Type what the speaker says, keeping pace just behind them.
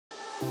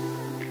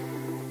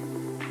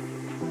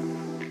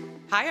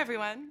Hi,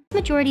 everyone.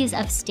 Majorities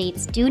of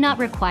states do not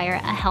require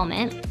a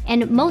helmet,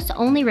 and most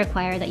only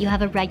require that you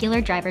have a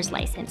regular driver's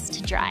license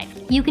to drive.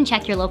 You can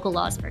check your local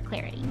laws for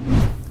clarity.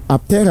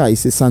 Aptera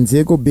is a San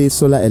Diego-based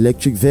solar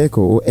electric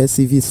vehicle or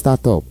SEV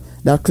startup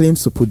that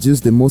claims to produce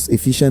the most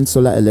efficient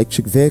solar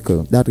electric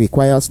vehicle that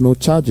requires no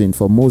charging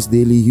for most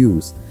daily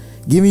use,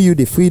 giving you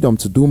the freedom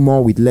to do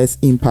more with less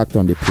impact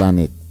on the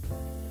planet.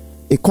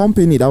 A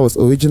company that was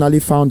originally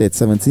founded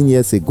 17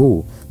 years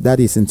ago, that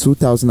is in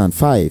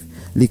 2005,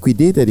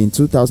 liquidated in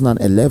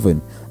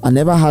 2011, and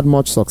never had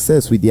much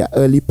success with their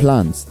early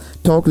plans,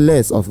 talk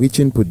less of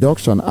reaching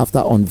production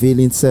after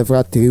unveiling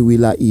several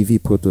three-wheeler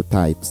EV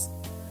prototypes.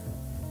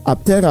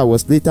 Aptera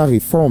was later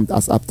reformed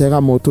as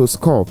Aptera Motors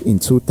Corp in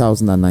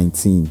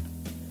 2019.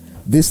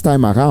 This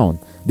time around,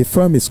 the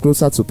firm is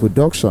closer to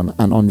production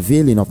and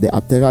unveiling of the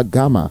Aptera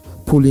Gamma,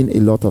 pulling a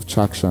lot of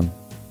traction.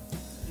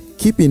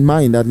 Keep in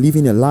mind that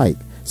leaving a like,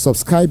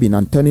 subscribing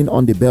and turning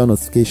on the bell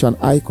notification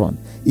icon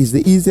is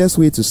the easiest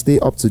way to stay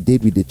up to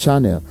date with the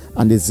channel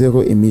and the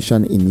zero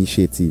emission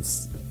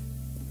initiatives.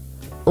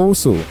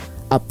 Also,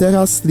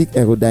 Aptera's sleek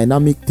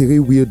aerodynamic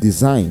three-wheel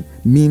design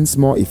means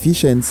more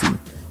efficiency,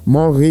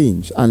 more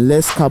range and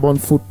less carbon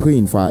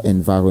footprint for our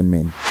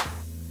environment.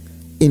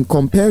 In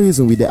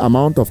comparison with the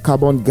amount of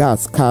carbon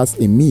gas cars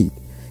emit,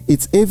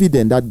 it's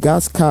evident that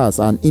gas cars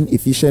are an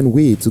inefficient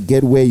way to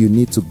get where you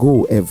need to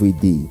go every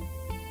day.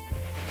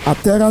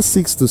 Aptera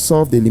seeks to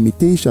solve the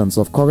limitations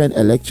of current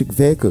electric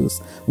vehicles,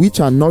 which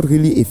are not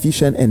really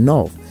efficient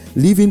enough,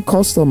 leaving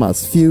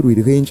customers filled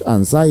with range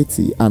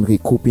anxiety and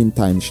recouping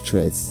time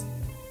stress.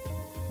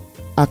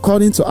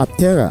 According to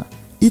Aptera,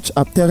 each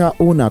Aptera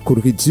owner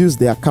could reduce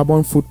their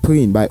carbon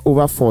footprint by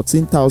over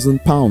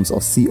 14,000 pounds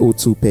of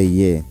CO2 per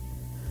year.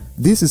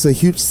 This is a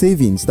huge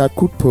savings that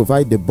could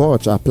provide the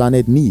boost our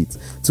planet needs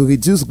to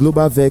reduce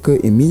global vehicle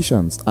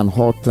emissions and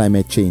halt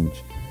climate change.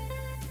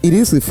 It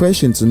is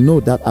refreshing to know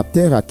that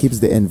Aptera keeps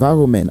the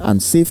environment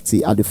and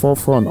safety at the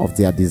forefront of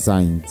their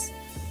designs.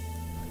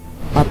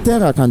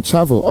 Aptera can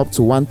travel up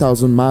to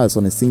 1,000 miles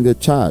on a single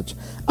charge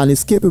and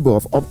is capable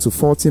of up to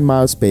 40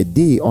 miles per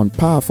day on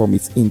power from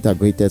its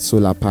integrated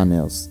solar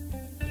panels.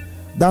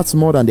 That's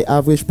more than the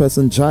average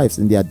person drives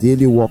in their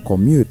daily work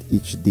commute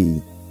each day.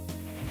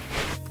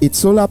 Its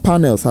solar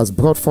panels has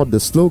brought forth the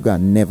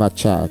slogan, "Never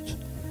charge."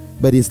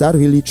 But is that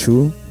really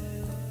true?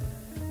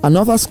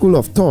 Another school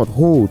of thought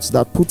holds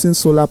that putting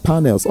solar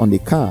panels on the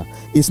car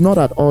is not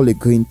at all a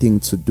green thing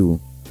to do.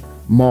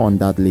 More on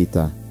that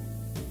later.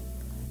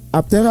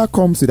 Aptera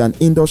comes with an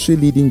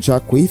industry-leading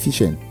jack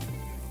coefficient.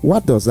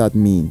 What does that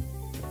mean?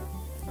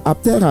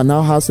 Aptera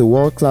now has a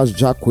world-class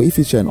jack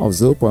coefficient of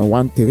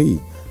 0.13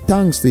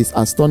 thanks to its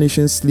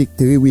astonishing sleek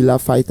three-wheeler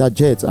fighter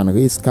jets and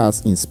race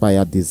cars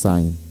inspired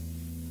design.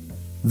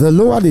 The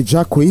lower the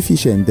jack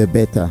coefficient, the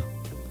better.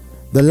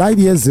 The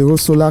Lightyear Zero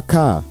Solar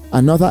car,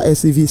 another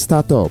SEV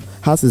startup,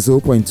 has a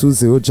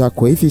 0.20 jack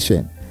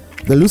coefficient.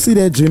 The Lucid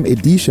Air Dream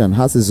Edition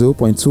has a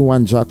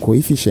 0.21 jack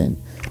coefficient.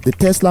 The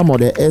Tesla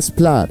Model S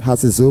Plaid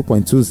has a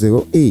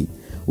 0.208,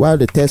 while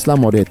the Tesla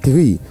Model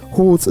 3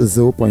 holds a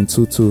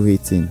 0.22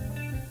 rating.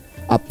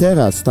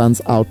 Aptera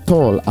stands out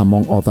tall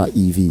among other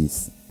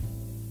EVs.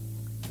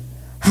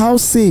 How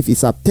safe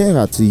is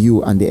Aptera to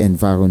you and the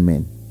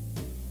environment?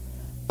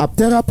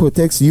 Aptera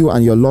protects you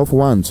and your loved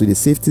ones with a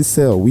safety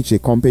cell which the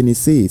company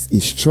says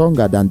is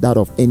stronger than that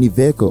of any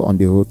vehicle on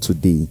the road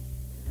today.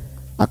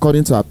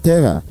 According to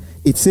Aptera,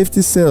 its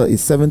safety cell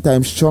is 7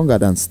 times stronger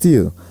than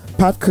steel,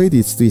 part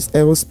credits to its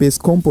aerospace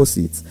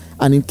composites,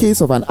 and in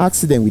case of an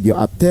accident with your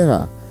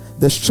Aptera,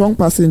 the strong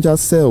passenger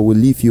cell will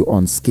leave you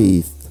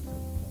unscathed.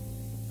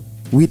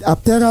 With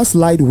Aptera's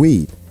light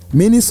weight,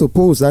 many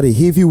suppose that a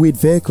heavyweight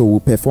vehicle will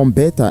perform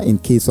better in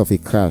case of a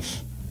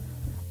crash.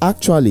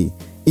 Actually,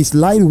 is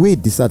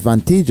lightweight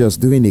disadvantageous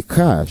during a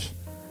crash?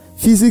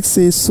 Physics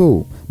says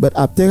so, but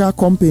Aptera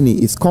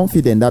company is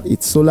confident that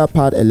its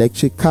solar-powered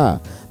electric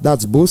car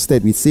that's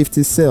boosted with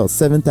safety cells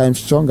 7 times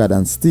stronger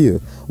than steel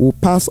will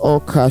pass all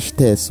crash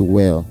tests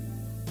well.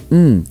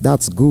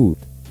 That's good.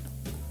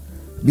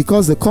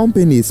 Because the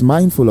company is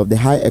mindful of the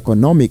high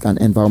economic and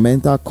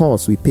environmental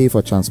costs we pay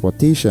for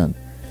transportation,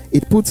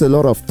 it puts a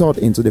lot of thought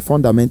into the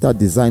fundamental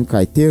design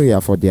criteria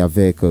for their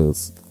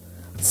vehicles.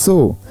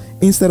 So,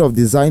 instead of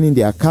designing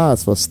their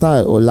cars for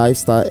style or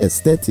lifestyle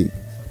aesthetic,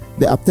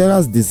 the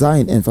Aptera's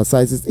design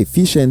emphasizes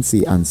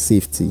efficiency and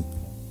safety.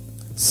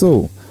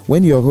 So,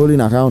 when you're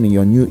rolling around in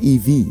your new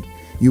EV,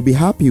 you'll be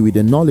happy with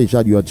the knowledge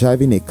that you are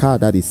driving a car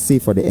that is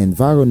safe for the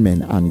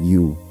environment and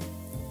you.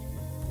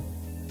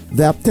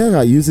 The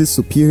Aptera uses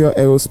superior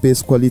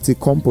aerospace quality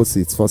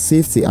composites for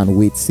safety and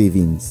weight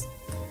savings.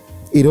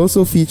 It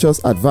also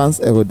features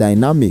advanced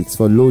aerodynamics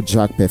for low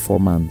drag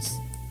performance.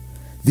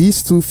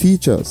 These two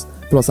features,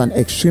 plus an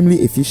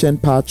extremely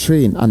efficient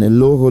powertrain and a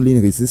low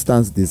rolling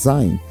resistance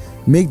design,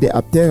 make the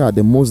Aptera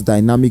the most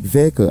dynamic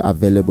vehicle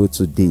available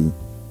today.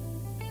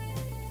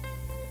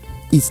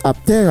 Is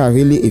Aptera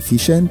really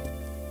efficient?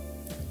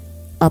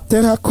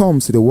 Aptera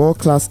comes with a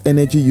world-class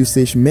energy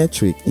usage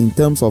metric in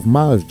terms of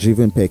miles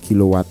driven per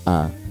kilowatt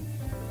hour.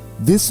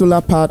 This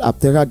solar-powered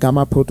Aptera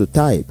Gamma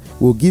prototype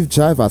will give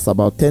drivers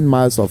about 10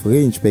 miles of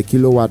range per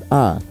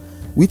kilowatt-hour,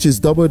 which is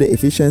double the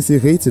efficiency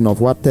rating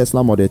of what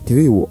Tesla Model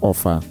 3 will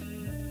offer.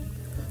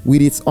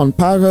 With its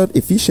unparalleled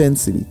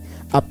efficiency,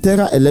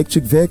 Aptera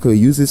electric vehicle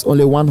uses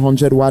only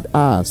 100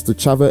 watt-hours to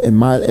travel a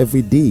mile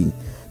every day,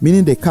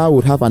 meaning the car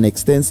would have an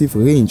extensive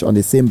range on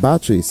the same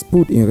batteries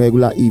put in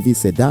regular EV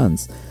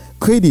sedans.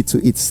 Credit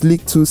to its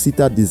sleek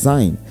two-seater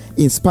design,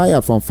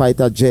 inspired from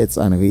fighter jets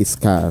and race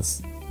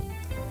cars.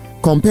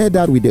 Compare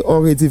that with the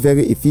already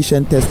very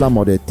efficient Tesla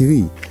Model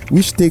 3,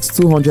 which takes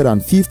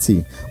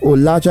 250 or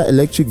larger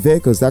electric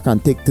vehicles that can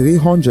take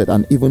 300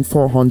 and even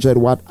 400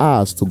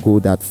 watt-hours to go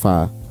that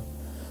far.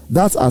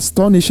 That's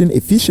astonishing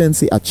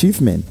efficiency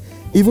achievement,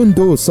 even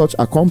though such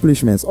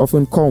accomplishments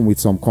often come with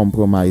some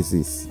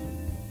compromises.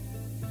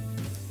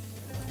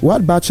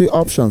 What battery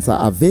options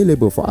are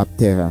available for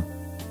Aptera?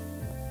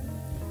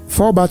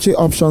 4 battery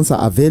options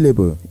are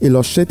available,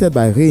 illustrated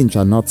by range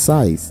and not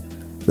size.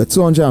 The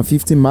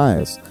 250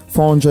 miles,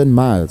 400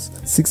 miles,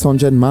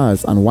 600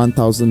 miles and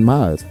 1000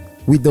 miles,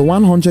 with the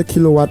 100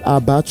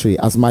 kWh battery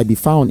as might be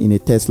found in a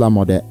Tesla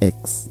Model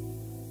X.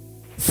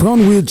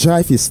 Front-wheel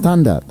drive is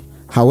standard.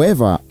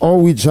 However,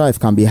 all-wheel drive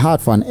can be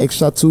had for an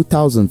extra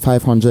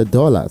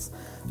 $2,500.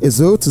 A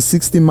 0 to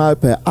 60 miles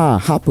per hour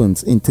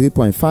happens in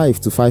 3.5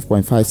 to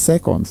 5.5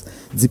 seconds,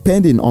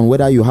 depending on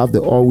whether you have the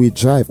all-wheel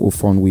drive or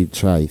front-wheel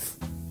drive.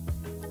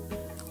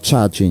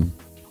 Charging.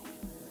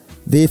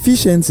 The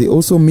efficiency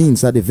also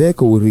means that the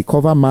vehicle will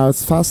recover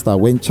miles faster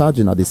when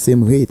charging at the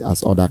same rate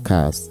as other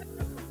cars.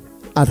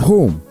 At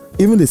home,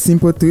 even the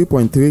simple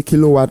 3.3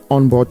 kilowatt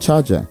onboard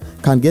charger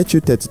can get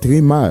you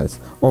 33 miles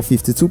or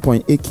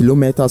 52.8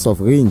 kilometers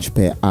of range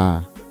per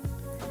hour.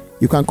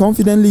 You can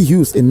confidently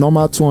use a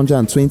normal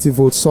 220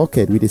 volt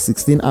socket with a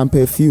 16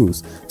 ampere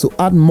fuse to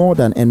add more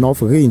than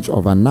enough range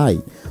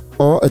overnight,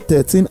 or a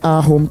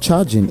 13-hour home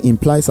charging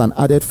implies an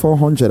added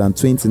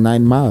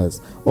 429 miles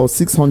or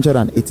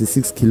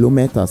 686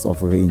 kilometers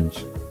of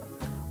range.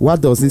 What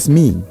does this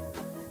mean?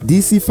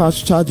 DC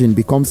fast charging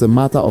becomes a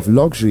matter of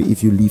luxury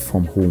if you leave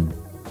from home.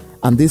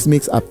 And this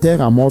makes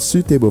Aptera more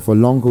suitable for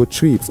long road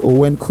trips or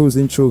when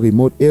cruising through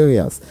remote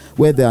areas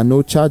where there are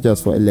no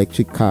chargers for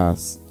electric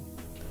cars.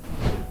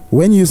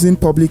 When using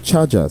public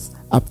chargers,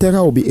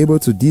 Aptera will be able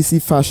to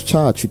DC fast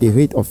charge with a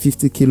rate of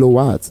 50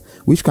 kilowatts,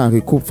 which can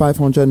recoup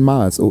 500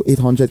 miles or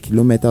 800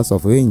 kilometers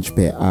of range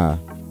per hour.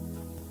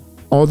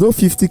 Although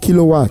 50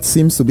 kilowatts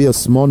seems to be a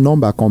small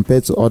number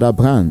compared to other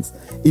brands,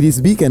 it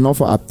is big enough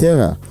for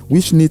Aptera,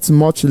 which needs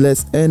much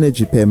less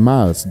energy per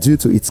miles due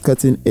to its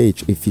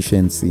cutting-edge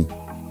efficiency.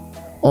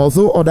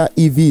 Although other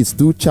EVs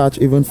do charge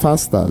even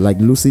faster, like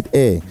Lucid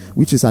Air,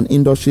 which is an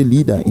industry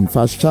leader in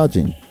fast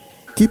charging,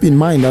 keep in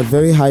mind that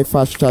very high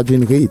fast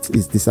charging rate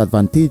is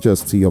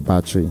disadvantageous to your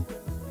battery.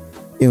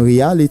 In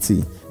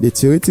reality, the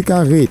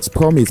theoretical rates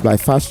promised by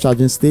fast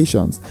charging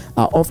stations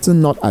are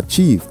often not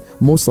achieved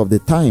most of the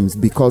times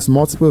because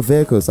multiple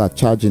vehicles are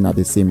charging at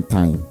the same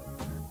time.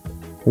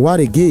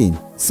 What again,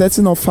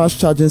 setting up fast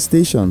charging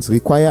stations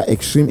require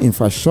extreme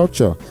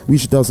infrastructure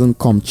which doesn't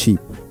come cheap.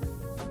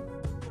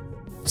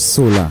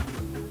 Solar.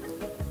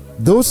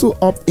 Those who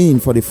opt in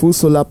for the full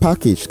solar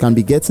package can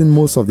be getting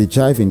most of the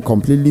driving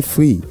completely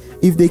free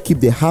if they keep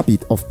the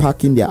habit of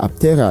parking their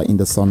Aptera in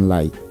the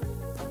sunlight.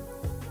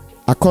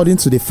 According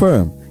to the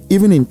firm,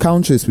 even in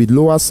countries with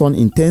lower sun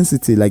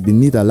intensity like the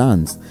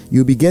Netherlands,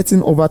 you'll be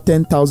getting over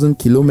 10,000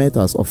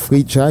 kilometers of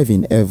free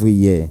driving every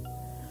year.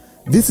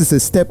 This is a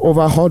step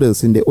over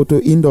hurdles in the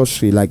auto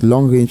industry like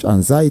long-range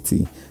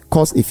anxiety,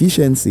 cost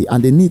efficiency,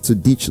 and the need to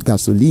ditch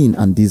gasoline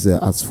and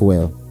diesel as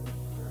fuel.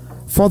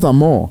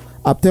 Furthermore,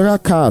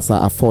 Aptera cars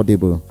are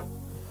affordable.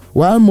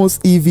 While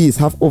most EVs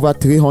have over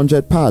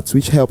 300 parts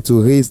which help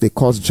to raise the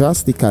cost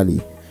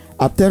drastically,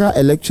 Aptera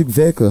electric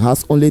vehicle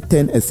has only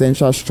 10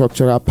 essential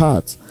structural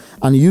parts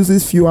and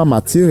uses fewer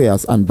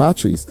materials and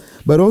batteries,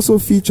 but also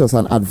features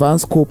an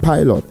advanced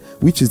co-pilot,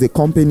 which is the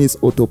company's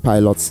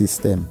autopilot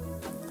system.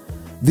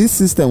 This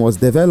system was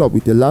developed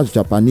with a large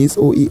Japanese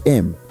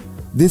OEM.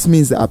 This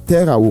means the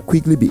Aptera will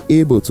quickly be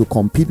able to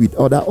compete with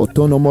other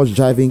autonomous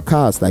driving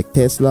cars like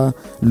Tesla,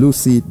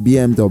 Lucid,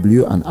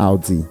 BMW and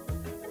Audi.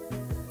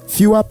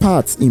 Fewer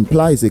parts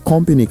implies a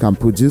company can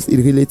produce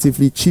it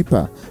relatively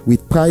cheaper,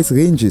 with price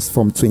ranges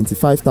from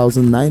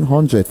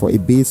 $25,900 for a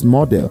base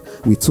model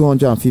with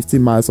 250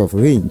 miles of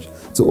range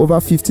to over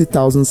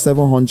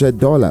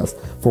 $50,700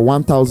 for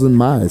 1,000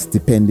 miles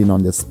depending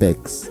on the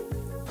specs.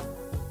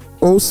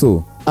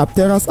 Also,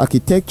 Aptera's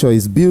architecture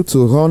is built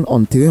to run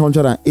on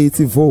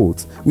 380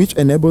 volts, which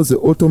enables the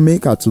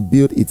automaker to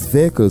build its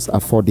vehicles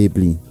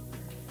affordably.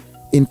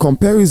 In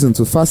comparison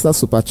to faster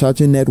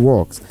supercharging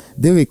networks,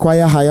 they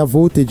require higher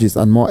voltages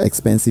and more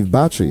expensive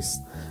batteries.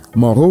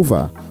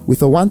 Moreover,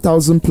 with a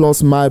 1,000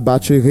 plus mile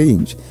battery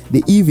range,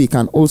 the EV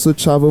can also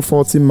travel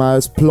 40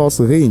 miles plus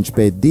range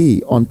per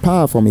day on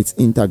power from its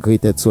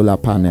integrated solar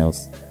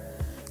panels.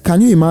 Can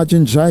you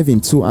imagine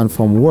driving to and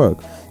from work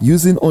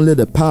using only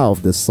the power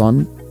of the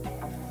sun?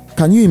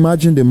 Can you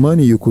imagine the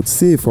money you could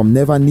save from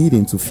never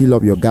needing to fill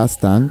up your gas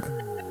tank?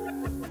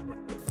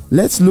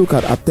 Let's look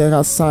at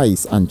Aptera's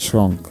size and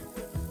trunk.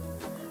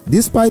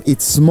 Despite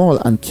its small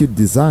and cute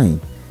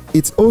design,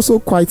 it's also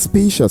quite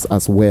spacious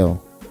as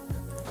well.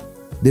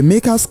 The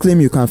makers claim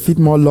you can fit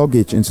more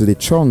luggage into the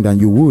trunk than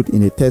you would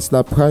in a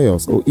Tesla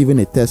Prius or even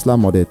a Tesla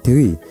Model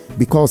 3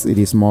 because it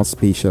is more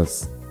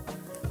spacious.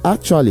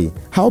 Actually,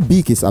 how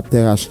big is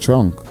Aptera's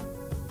trunk?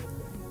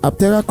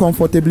 Aptera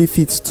comfortably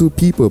fits 2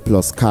 people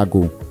plus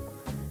cargo.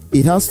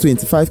 It has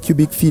 25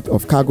 cubic feet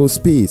of cargo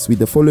space with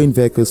the following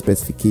vehicle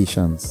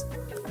specifications.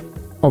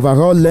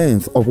 Overall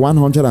length of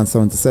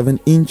 177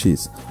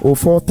 inches or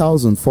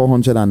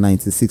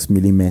 4,496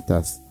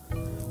 millimeters.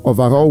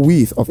 Overall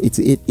width of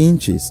 88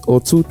 inches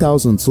or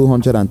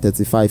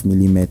 2,235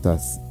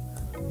 millimeters.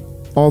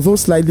 Although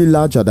slightly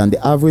larger than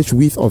the average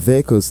width of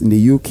vehicles in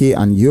the UK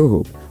and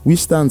Europe, which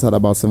stands at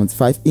about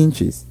 75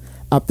 inches,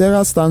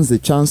 Aptera stands the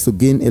chance to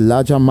gain a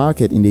larger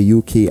market in the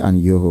UK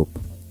and Europe.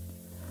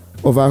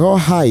 Overall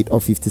height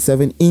of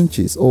 57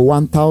 inches or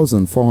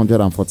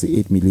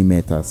 1,448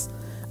 millimeters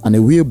and a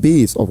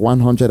wheelbase of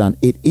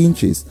 108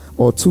 inches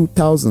or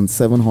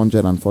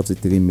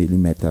 2,743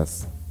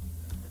 millimeters.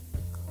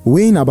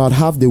 Weighing about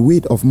half the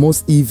weight of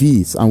most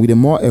EVs and with a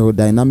more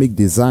aerodynamic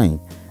design,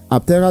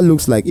 Aptera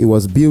looks like it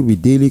was built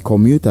with daily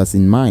commuters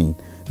in mind,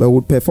 but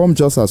would perform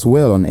just as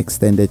well on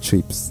extended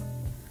trips.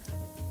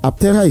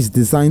 Aptera is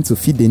designed to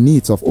fit the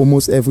needs of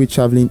almost every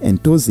traveling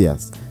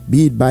enthusiast,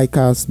 be it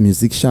bikers,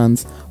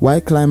 musicians, while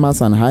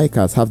climbers and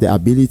hikers have the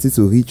ability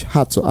to reach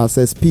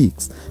hard-to-access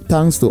peaks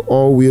thanks to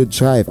all-wheel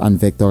drive and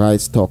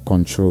vectorized torque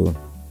control.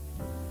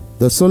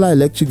 The solar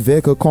electric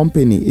vehicle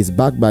company is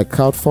backed by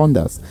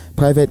crowdfunders,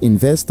 private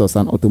investors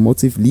and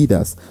automotive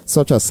leaders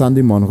such as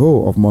Sandy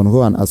Monroe of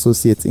Monroe &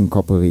 Associates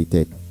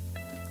Incorporated.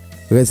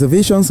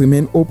 Reservations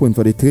remain open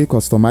for the 3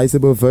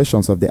 customizable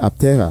versions of the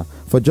Aptera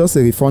for just a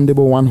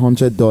refundable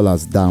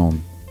 $100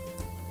 down.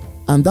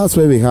 And that's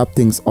where we wrap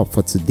things up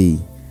for today.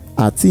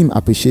 Our team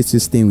appreciates you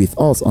staying with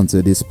us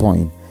until this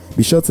point.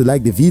 Be sure to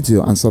like the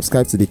video and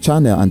subscribe to the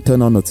channel and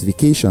turn on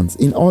notifications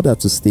in order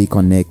to stay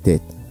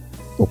connected.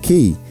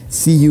 Okay,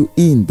 see you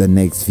in the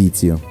next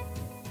video.